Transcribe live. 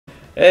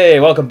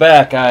Hey, welcome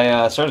back.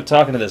 I started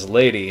talking to this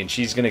lady, and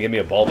she's gonna give me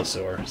a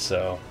bulbasaur.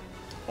 So.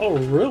 Oh,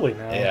 really?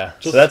 Now? Yeah.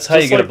 So that's how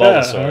you get like a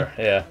bulbasaur. That, huh?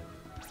 Yeah.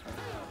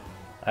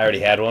 I already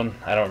had one.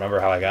 I don't remember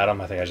how I got him.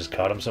 I think I just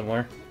caught him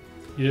somewhere.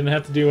 You didn't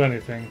have to do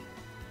anything.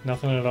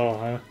 Nothing at all,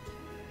 huh?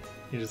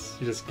 You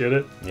just get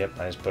it? Yep.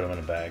 I just put him in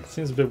a bag.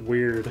 Seems a bit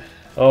weird.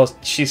 Oh,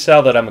 she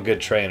saw that I'm a good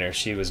trainer.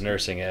 She was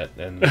nursing it,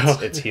 and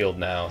it's healed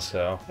now.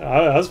 So.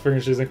 I was figuring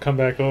she's gonna come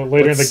back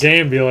later in the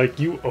game and be like,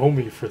 "You owe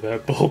me for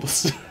that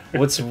Bulbasaur."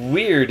 What's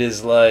weird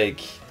is like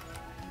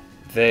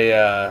they.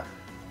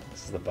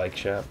 This is the bike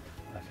shop.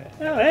 Okay.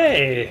 Oh,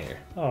 hey.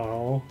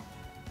 Oh.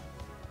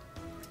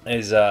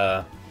 Is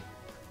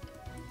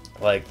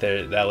like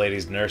that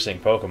lady's nursing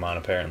Pokemon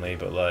apparently,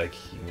 but like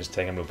you can just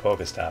take him to a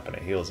Pokestop and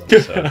it heals him.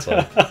 So it's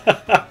like,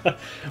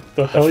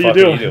 the hell are you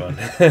doing?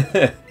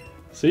 doing?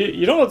 So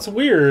you know what's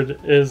weird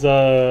is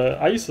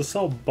I used to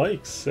sell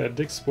bikes at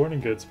Dick's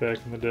Sporting Goods back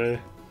in the day.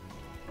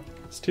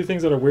 There's two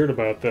things that are weird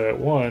about that.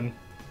 One,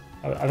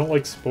 I don't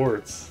like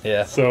sports.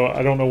 Yeah. So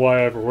I don't know why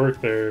I ever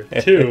worked there.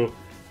 Two,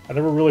 I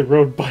never really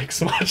rode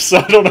bikes much, so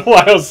I don't know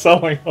why I was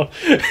selling them.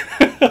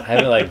 I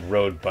haven't like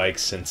rode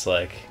bikes since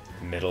like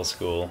middle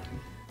school,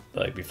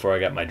 like before I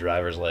got my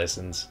driver's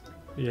license.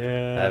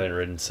 Yeah. I haven't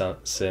ridden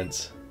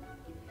since.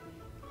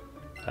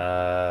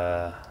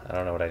 I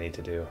don't know what I need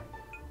to do.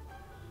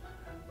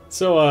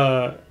 So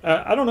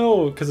I don't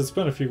know because it's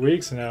been a few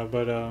weeks now,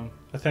 but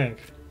I think,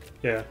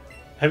 yeah.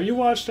 Have you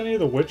watched any of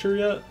The Witcher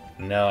yet?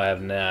 No, I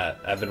have not.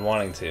 I've been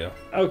wanting to.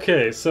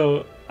 Okay,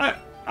 so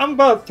I'm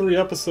about 3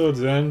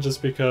 episodes in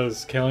just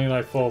because Kelly and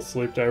I fall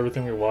asleep to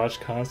everything we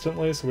watch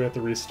constantly, so we have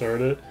to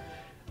restart it.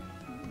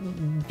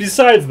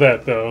 Besides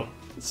that, though,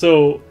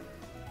 so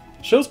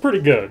show's pretty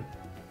good.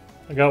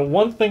 I got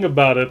one thing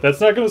about it that's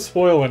not going to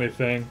spoil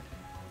anything,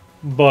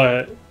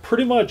 but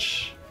pretty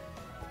much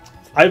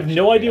I have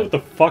no idea what the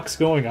fuck's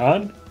going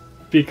on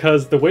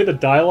because the way the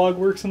dialogue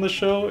works in the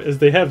show is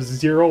they have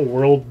 0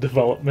 world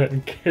development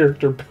and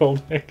character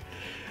building.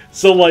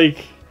 So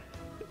like,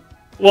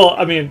 well,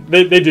 I mean,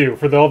 they do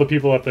for all the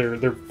people that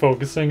they're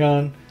focusing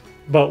on,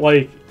 but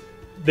like,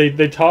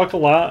 they talk a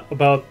lot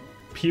about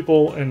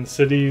people and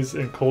cities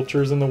and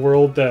cultures in the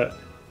world that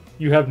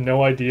you have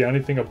no idea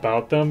anything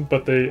about them,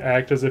 but they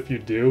act as if you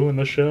do in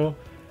the show.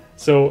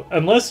 So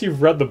unless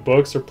you've read the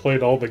books or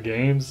played all the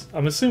games,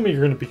 I'm assuming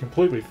you're going to be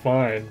completely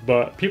fine.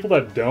 But people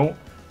that don't,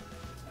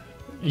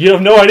 you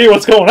have no idea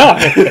what's going on.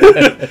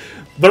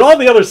 But all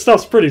the other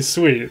stuff's pretty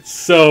sweet.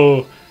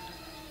 So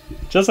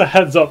just a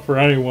heads up for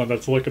anyone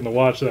that's looking to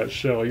watch that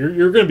show.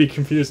 You're going to be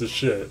confused as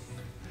shit.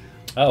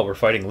 Oh, we're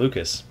fighting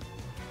Lucas.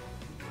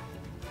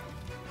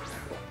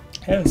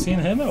 Haven't seen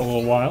him in a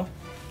little while.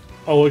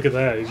 Oh, look at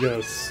that. He's got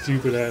a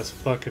stupid ass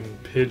fucking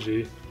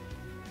Pidgey.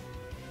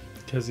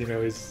 Because, you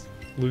know,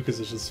 Lucas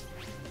is just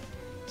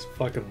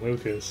fucking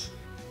Lucas.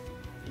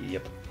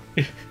 Yep.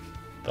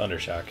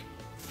 Thundershock.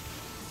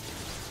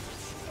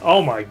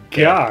 Oh my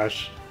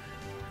gosh.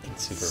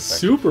 It's super effective.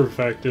 Super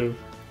effective.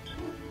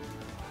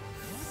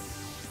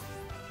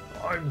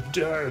 I'm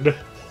dead.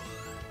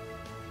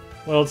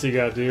 What else you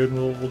got, dude?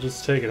 We'll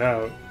just take it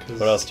out.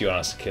 What else do you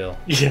want us to kill?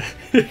 Yeah.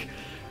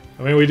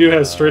 I mean, we do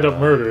have straight up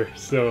murder,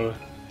 so.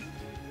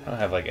 I don't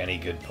have like any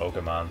good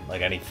Pokemon,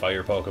 like any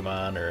fire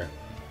Pokemon or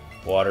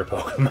water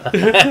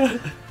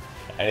Pokemon.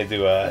 I need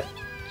to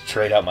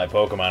trade out my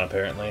Pokemon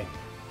apparently.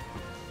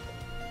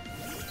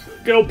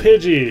 Go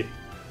Pidgey!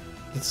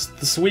 It's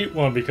the sweet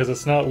one because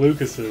it's not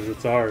Lucas's,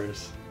 it's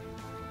ours.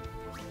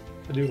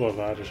 I do love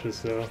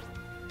Oddishes though.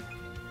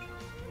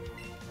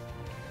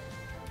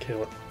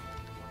 Kill it.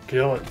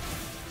 Kill it.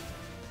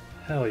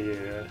 Hell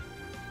yeah.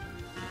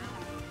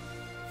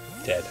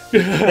 Dead.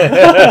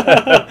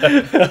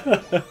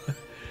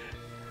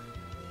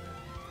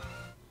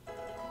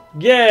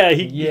 Yeah,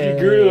 he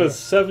grew to a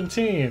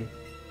 17.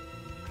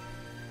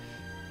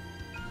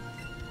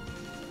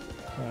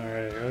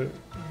 Alright.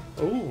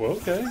 Oh,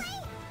 okay.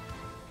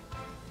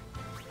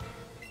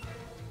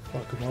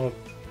 Fuck him up.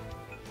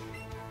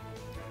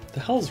 The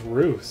hell's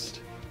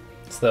Roost?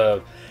 It's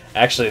the...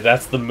 Actually,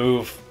 that's the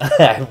move.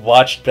 I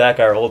watched back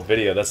our old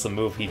video. That's the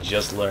move he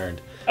just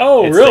learned.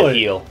 Oh, it's really? The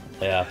heal.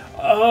 Yeah.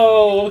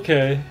 Oh,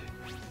 okay.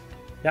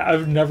 Yeah,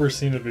 I've never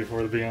seen it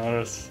before, to be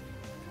honest.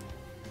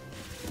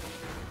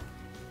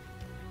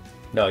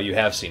 No, you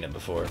have seen it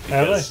before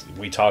because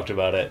we talked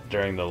about it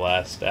during the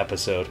last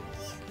episode.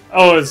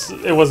 Oh,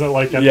 it wasn't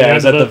like at the end. Yeah, it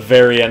was at the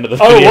very end of the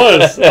video. Oh, it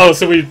was. Oh,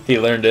 so he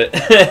learned it.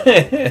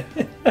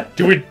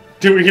 Do we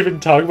even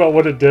talk about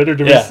what it did, or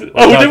do we?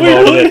 Oh, did we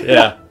really?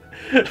 Yeah.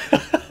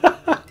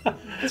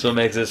 That's what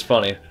makes this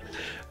funny.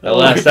 The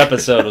last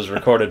episode was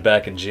recorded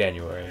back in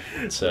January,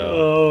 so.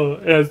 Oh,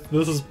 yeah,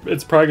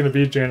 it's probably going to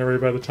be January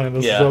by the time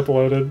this is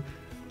uploaded.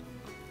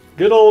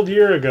 Good old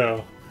year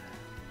ago.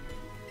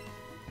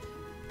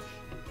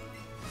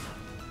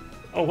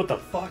 Oh, what the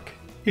fuck?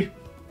 He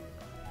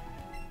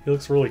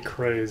looks really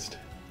crazed.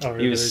 Oh,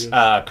 he was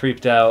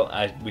creeped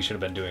out. We should have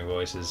been doing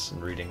voices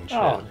and reading and shit.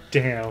 Oh,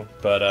 damn.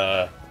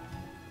 But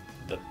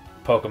the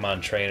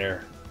Pokemon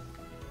trainer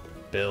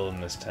Bill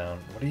in this town.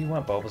 What do you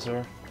want,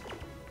 Bulbasaur?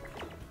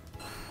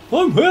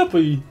 I'm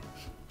happy.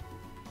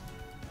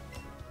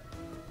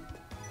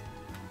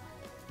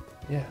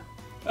 Yeah.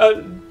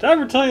 Did I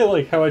ever tell you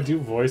like how I do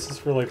voices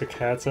for like the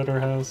cats at our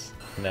house?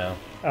 No.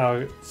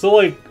 So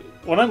like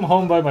when I'm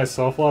home by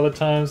myself a lot of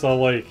times, I'll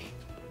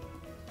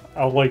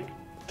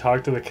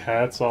talk to the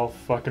cats all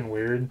fucking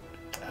weird.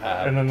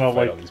 And then they'll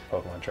like all these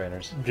Pokemon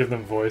trainers. Give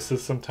them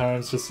voices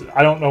sometimes. Just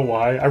I don't know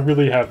why. I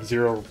really have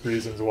zero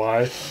reasons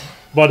why.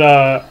 But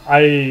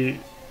I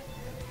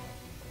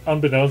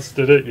unbeknownst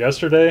did it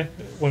yesterday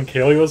when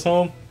Kaylee was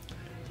home.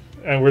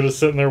 And we're just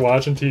sitting there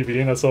watching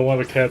TV, and I saw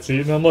one of the cats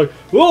eating. And I'm like,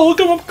 "Oh,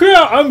 look at my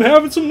cat! I'm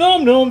having some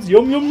nom noms,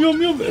 yum yum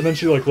yum yum." And then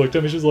she like looked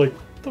at me. She's like,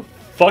 "What the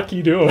fuck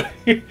you doing?"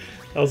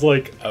 I was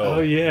like, "Oh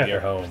yeah,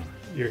 you're home.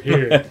 You're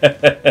here."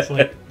 It's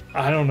like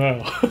I don't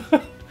know.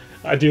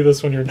 I do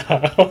this when you're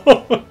not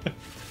home.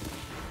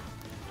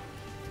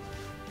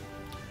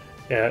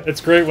 Yeah, it's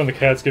great when the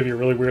cats give you a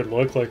really weird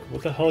look, like,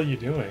 "What the hell are you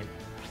doing?"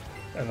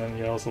 And then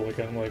you also look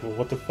at them like, "Well,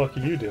 what the fuck are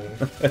you doing?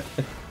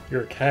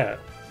 You're a cat."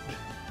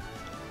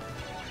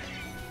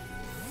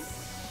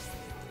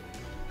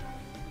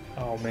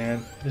 Oh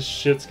man, this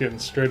shit's getting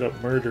straight up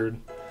murdered.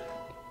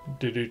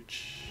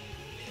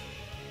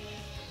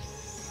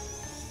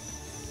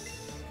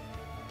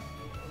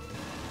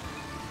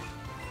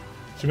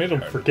 She made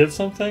him forget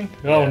something?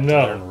 Oh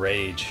no. Learn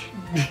rage.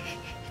 I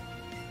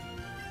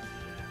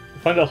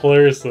find it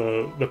hilarious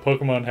the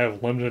Pokemon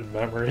have limited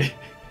memory.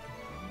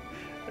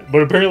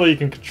 But apparently you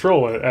can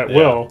control it at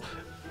will.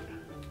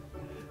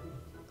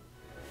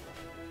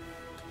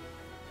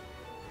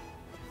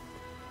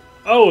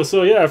 Oh,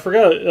 so yeah, I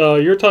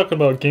forgot. You were talking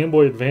about Game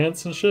Boy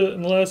Advance and shit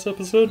in the last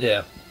episode?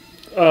 Yeah.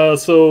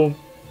 Noah's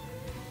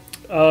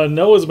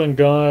been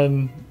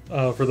gone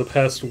for the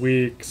past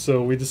week,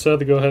 so we decided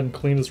to go ahead and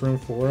clean his room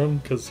for him,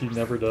 because he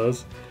never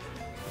does.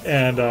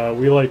 And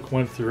we like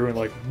went through and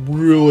like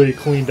really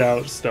cleaned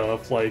out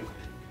stuff, like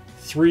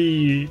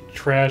 3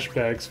 trash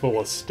bags full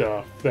of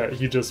stuff that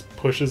he just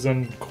pushes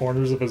in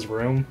corners of his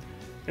room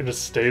and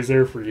just stays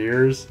there for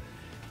years.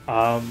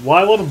 Well,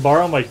 I let him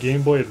borrow my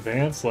Game Boy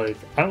Advance, like,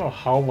 I don't know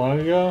how long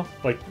ago,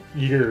 like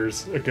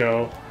years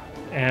ago,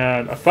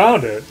 and I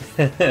found it,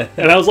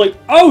 and I was like,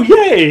 oh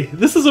yay,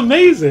 this is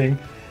amazing!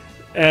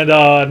 And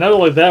not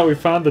only that, we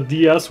found the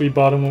DS we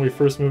bought him when we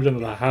first moved into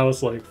the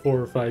house like 4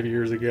 or 5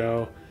 years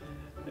ago,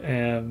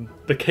 and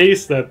the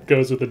case that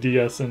goes with the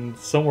DS and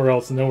somewhere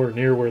else nowhere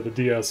near where the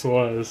DS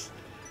was.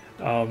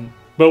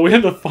 But we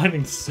ended up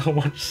finding so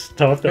much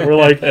stuff that we're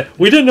like,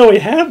 we didn't know we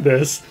had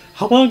this.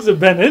 How long has it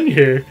been in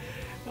here?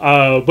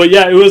 But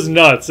yeah, it was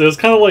nuts. It was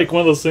kind of like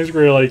one of those things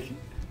where you're like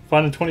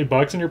finding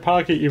 $20 in your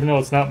pocket, even though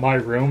it's not my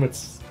room,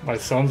 it's my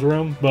son's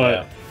room.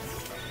 But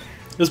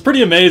it was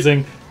pretty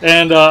amazing.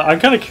 And I'm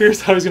kind of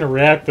curious how he's going to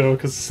react, though,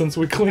 because since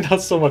we cleaned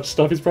out so much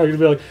stuff, he's probably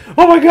going to be like,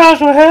 oh my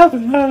gosh, what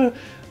happened?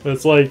 But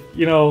it's like,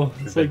 you know...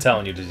 We've been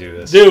telling you to do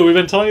this. Dude, we've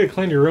been telling you to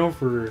clean your room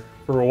for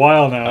a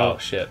while now. Oh,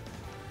 shit.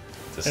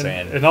 It's a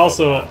sand. And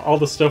also, all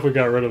the stuff we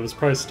got rid of is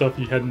probably stuff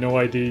you had no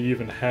idea you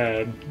even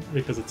had,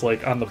 because it's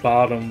like on the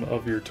bottom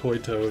of your toy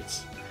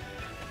totes.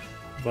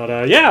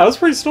 But yeah, I was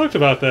pretty stoked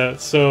about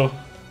that, so...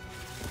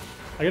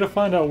 I gotta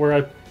find out where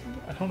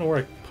I don't know where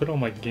I put all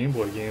my Game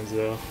Boy games,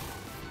 though.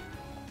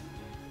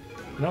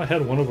 I know I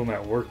had one of them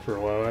at work for a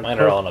while. Mine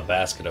are all in a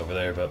basket over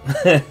there, but...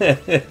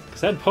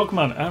 Because I had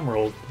Pokemon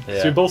Emerald.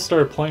 Yeah. So we both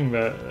started playing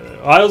that.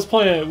 I was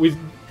playing...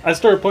 I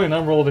started playing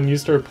Emerald and you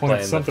started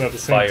playing something at the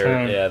same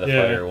time. Yeah, the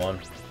Fire one.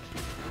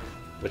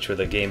 Which were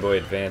the Game Boy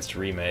Advanced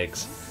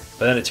remakes.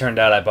 But then it turned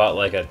out I bought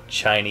like a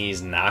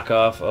Chinese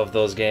knockoff of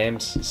those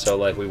games. So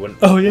like we wouldn't...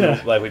 Oh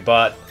yeah. Like we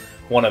bought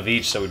one of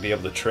each so we'd be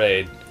able to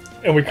trade.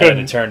 And we couldn't.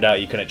 And it turned out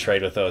you couldn't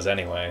trade with those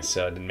anyway,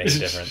 so it didn't make a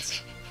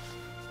difference.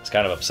 I was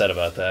kind of upset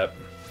about that.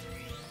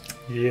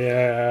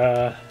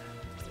 Yeah.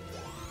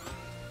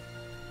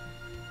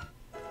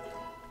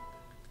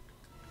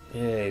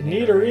 Yay,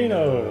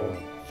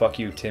 Nidorino. Fuck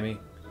you, Timmy.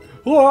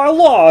 Oh, I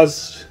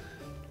lost!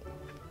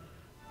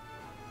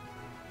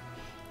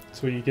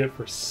 That's what you get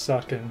for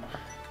sucking.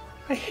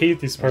 I hate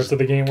these parts of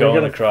the game where you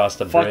going gotta across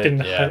the fucking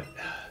bridge. Yeah.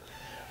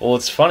 Well,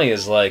 what's funny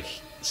is like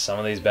some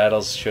of these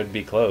battles should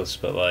be close,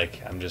 but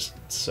like I'm just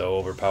so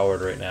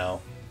overpowered right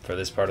now for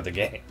this part of the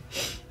game.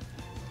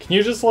 Can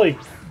you just like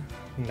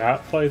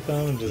not fight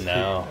them and just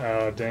no? Keep...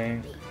 Oh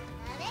dang!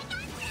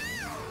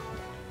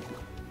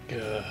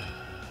 Ugh.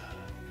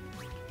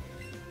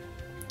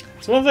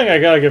 So one thing I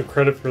gotta give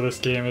credit for this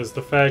game is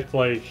the fact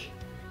like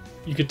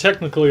you could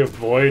technically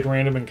avoid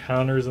random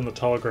encounters in the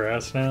tall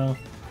grass now.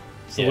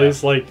 So at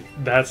least like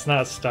that's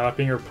not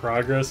stopping your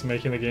progress,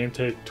 making the game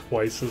take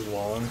twice as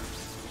long.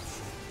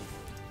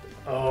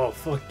 Oh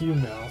fuck you,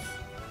 mouth.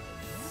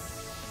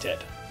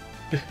 Dead.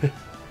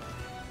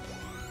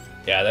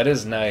 Yeah, that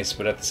is nice,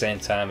 but at the same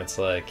time it's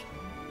like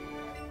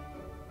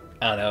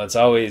I don't know, it's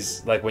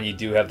always like when you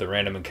do have the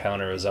random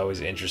encounter, it's always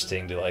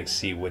interesting to like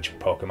see which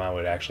Pokemon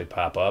would actually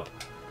pop up.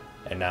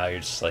 And now you're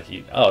just like,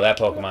 oh, that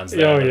Pokemon's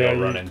there. I'm gonna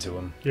go run into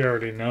him. You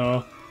already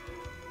know.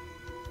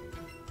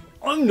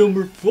 I'm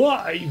number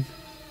 5.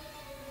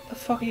 the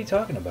fuck are you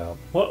talking about?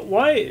 What?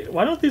 Why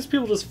don't these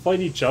people just fight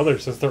each other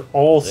since they're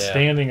all Yeah.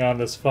 standing on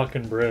this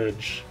fucking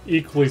bridge,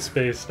 equally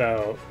spaced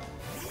out?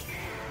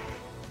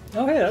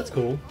 Oh, hey, that's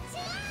cool.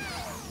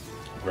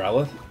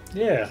 Growlithe?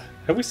 Yeah.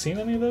 Have we seen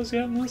any of those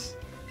yet in this?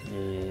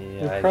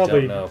 Yeah, I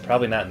probably- don't know.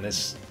 Probably not in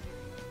this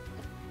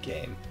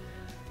game.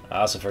 I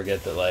also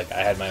forget that like I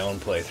had my own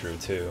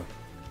playthrough too,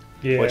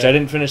 Yeah. which I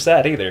didn't finish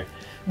that either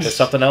because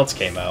something else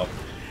came out.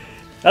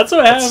 That's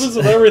what happens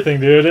with everything,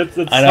 dude. It's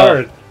I know.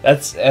 hard.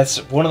 That's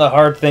one of the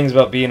hard things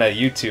about being a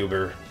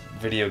YouTuber,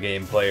 video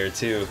game player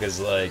too, because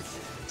like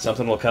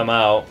something will come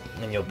out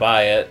and you'll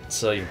buy it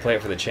so you can play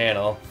it for the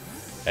channel,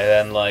 and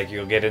then like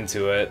you'll get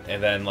into it,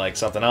 and then like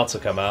something else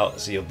will come out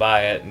so you'll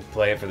buy it and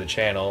play it for the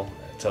channel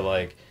to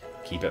like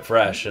keep it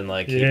fresh and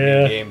like keep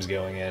new games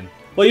going in.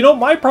 Well, you know,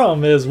 my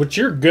problem is, what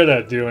you're good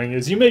at doing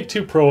is you make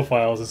 2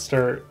 profiles and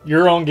start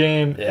your own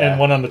game and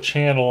one on the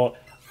channel.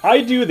 I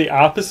do the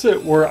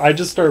opposite, where I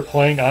just start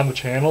playing on the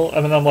channel,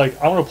 and then I'm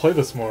like, I want to play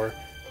this more,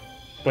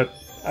 but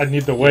I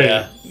need to wait.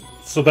 Yeah.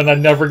 So then I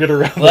never get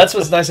around. Well, that's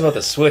what's nice about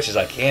the Switch is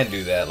I can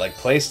do that. Like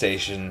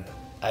PlayStation,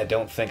 I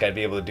don't think I'd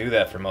be able to do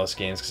that for most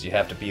games because you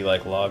have to be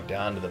like logged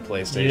on to the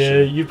PlayStation. Yeah,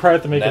 you'd probably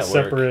have to make network.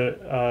 a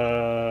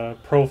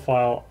separate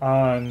profile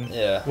on.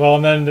 Yeah. Well,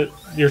 and then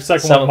your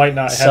second one might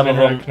not have some of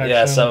internet them, connection.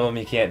 yeah, some of them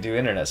you can't do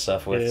internet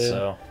stuff with. Yeah.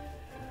 So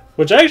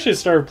Which I actually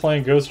started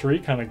playing Ghost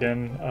Recon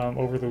again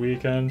over the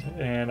weekend,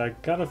 and I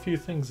got a few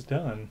things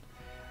done.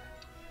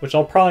 Which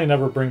I'll probably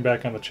never bring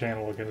back on the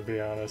channel again, to be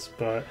honest.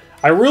 But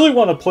I really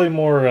want to play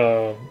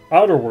more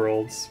Outer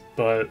Worlds,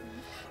 but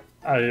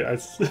I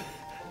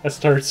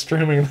started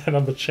streaming that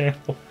on the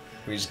channel.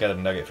 we just got a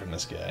nugget from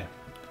this guy.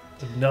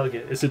 The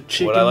nugget. Is it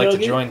chicken Would I like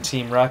nugget? to join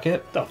Team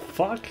Rocket? The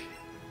fuck?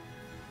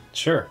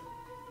 Sure.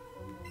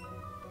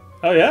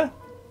 Oh yeah.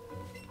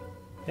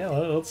 Yeah,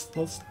 let's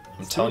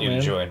I'm telling you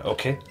to join.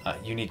 Okay,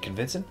 you need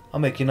convincing? I'll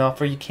make you an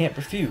offer you can't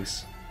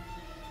refuse.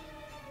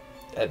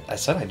 I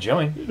said I'd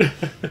join.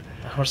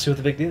 I want to see what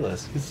the big deal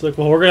is. It's like,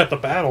 well, we're gonna have to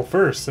battle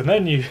first, and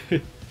then you.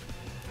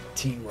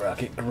 Team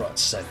Rocket Grunt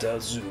sent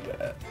out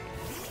Zubat.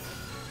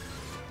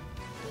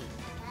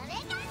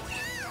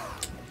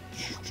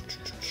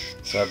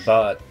 So I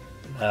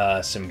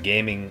bought some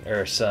gaming,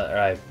 or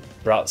I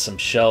brought some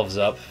shelves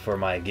up for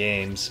my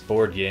games,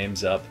 board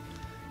games, up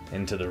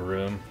into the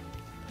room.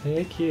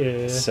 Heck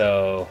yeah.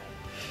 So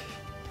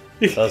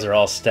those are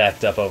all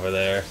stacked up over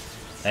there.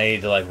 I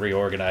need to like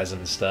reorganize them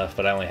and stuff,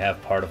 but I only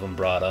have part of them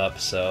brought up,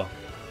 so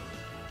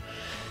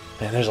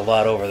man, there's a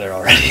lot over there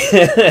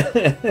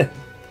already.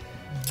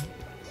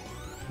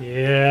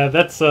 Yeah,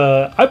 that's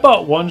I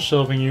bought one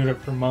shelving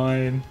unit for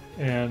mine,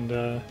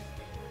 and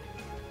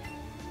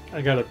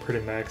I got it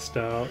pretty maxed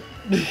out.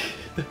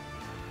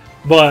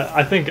 But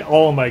I think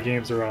all of my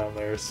games are on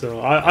there, so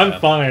I'm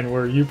fine.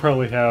 Where you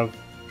probably have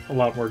a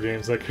lot more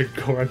games that could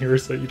go on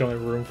yours that you don't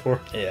have room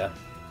for. Yeah.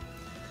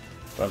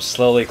 But I'm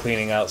slowly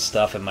cleaning out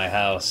stuff in my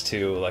house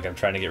too. Like I'm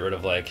trying to get rid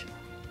of like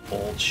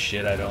old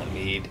shit I don't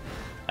need.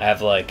 I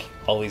have like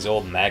all these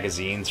old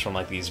magazines from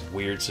like these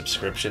weird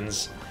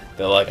subscriptions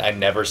that like I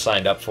never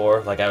signed up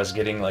for. Like I was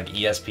getting like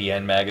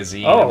ESPN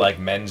magazine and like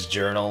Men's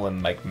Journal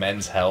and like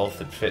Men's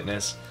Health and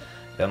Fitness.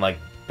 Then like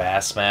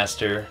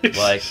Bassmaster.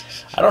 Like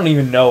I don't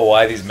even know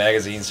why these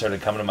magazines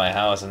started coming to my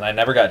house, and I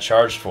never got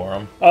charged for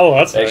them. Oh,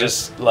 that's They nice.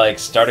 just like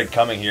started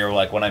coming here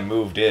like when I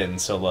moved in.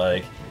 So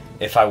like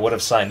if I would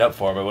have signed up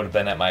for them, it would have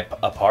been at my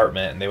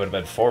apartment and they would have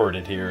been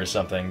forwarded here or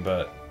something.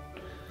 But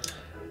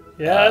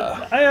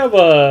yeah, I have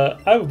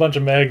a bunch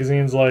of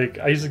magazines. Like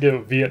I used to get a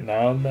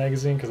Vietnam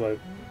magazine because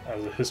I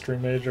was a history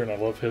major and I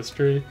love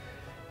history.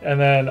 And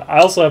then I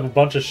also have a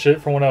bunch of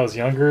shit from when I was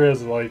younger,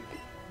 as like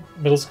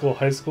middle school,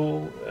 high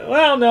school.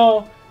 Well,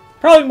 no,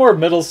 probably more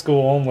middle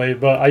school only.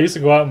 But I used to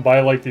go out and buy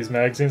like these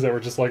magazines that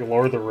were just like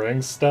Lord of the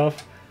Rings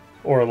stuff,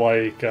 or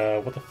like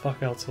what the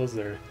fuck else was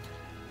there?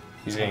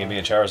 he's gonna give me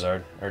a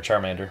Charizard or a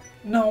Charmander.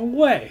 No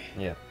way.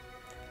 Yeah.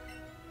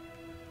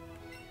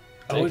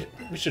 Oh, Take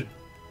it. we should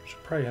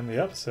probably end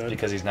the episode.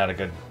 Because he's not a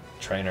good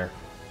trainer,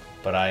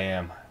 but I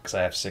am because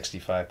I have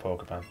 65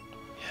 Pokemon.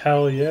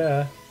 Hell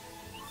yeah.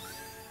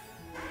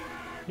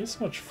 You have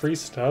so much free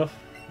stuff.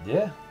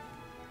 Yeah.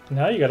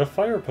 Now you got a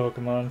fire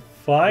Pokemon.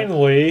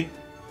 Finally.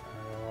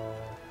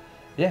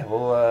 Yeah,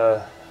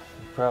 we'll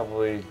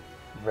probably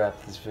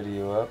wrap this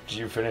video up. Did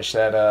you finish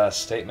that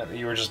statement that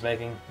you were just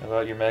making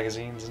about your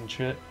magazines and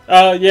shit?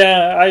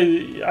 Yeah,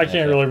 I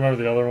can't really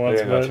remember the other We're ones,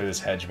 gonna go but through this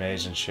hedge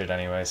maze and shit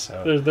anyway,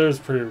 so. there's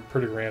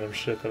pretty random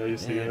shit that I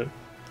used to get.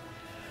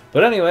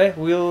 But anyway,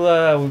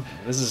 we'll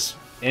this is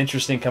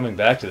interesting coming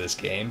back to this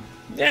game.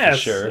 Yeah,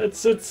 sure.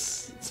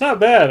 It's not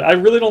bad. I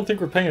really don't think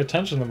we're paying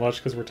attention to much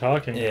because we're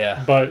talking.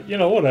 Yeah. But you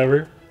know,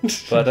 whatever.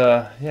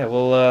 But yeah,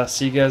 we'll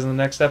see you guys in the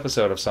next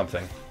episode of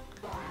something.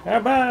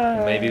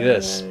 Bye. Maybe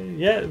this.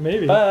 Yeah,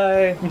 maybe.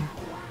 Bye.